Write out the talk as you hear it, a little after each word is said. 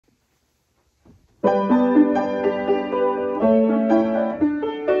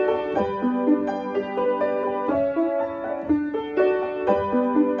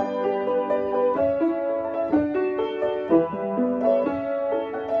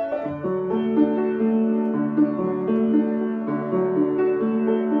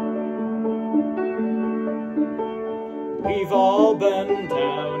been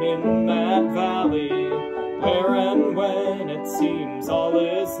down in that valley, where and when it seems all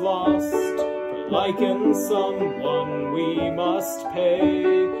is lost. For liking someone we must pay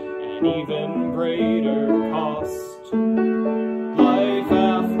an even greater cost. Life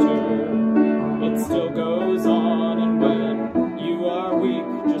after, it still goes on, and when you are weak,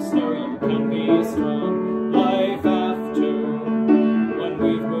 just know you can be strong. Life after, when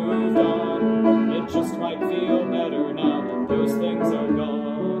we've moved on, it just might feel better now that those things are gone.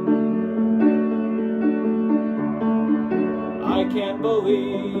 I can't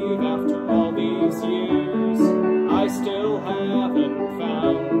believe after all these years I still haven't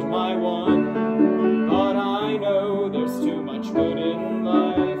found my one, but I know there's too much good in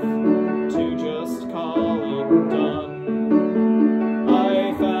life to just call it done.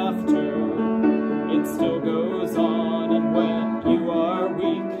 Life after, it still goes on, and when you are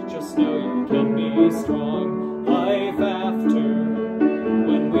weak, just know you can be strong. Life after,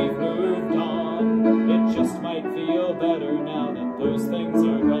 when we've moved on, it just might feel better now that those things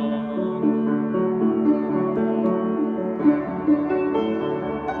are gone.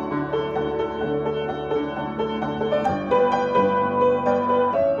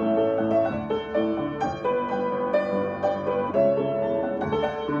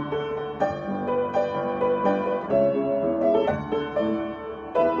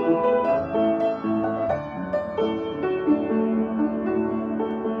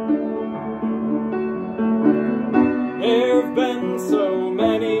 There've been so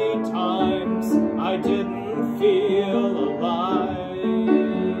many times I didn't feel alive,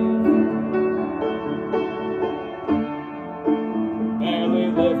 barely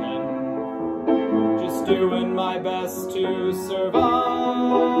living, just doing my best to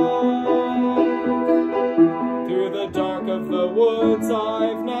survive. Through the dark of the woods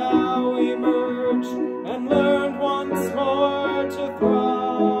I've now emerged and learned once more to thrive.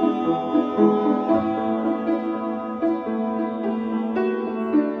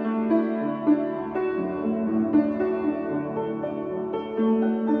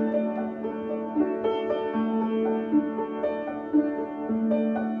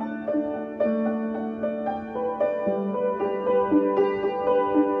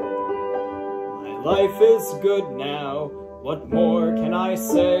 Life is good now, what more can I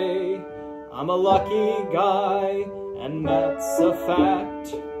say? I'm a lucky guy, and that's a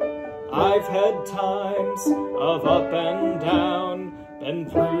fact. I've had times of up and down, been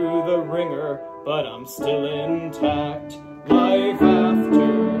through the ringer, but I'm still intact. Life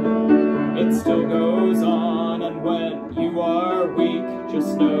after, it still goes on, and when you are weak,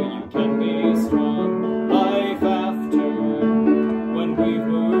 just know you can be strong. Life after, when we've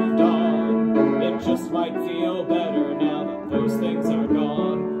moved on, it just might feel better now that those things are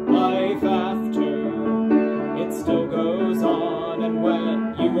gone. Life after, it still goes on, and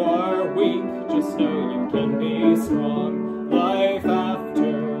when you are weak, just know you can be strong. Life after,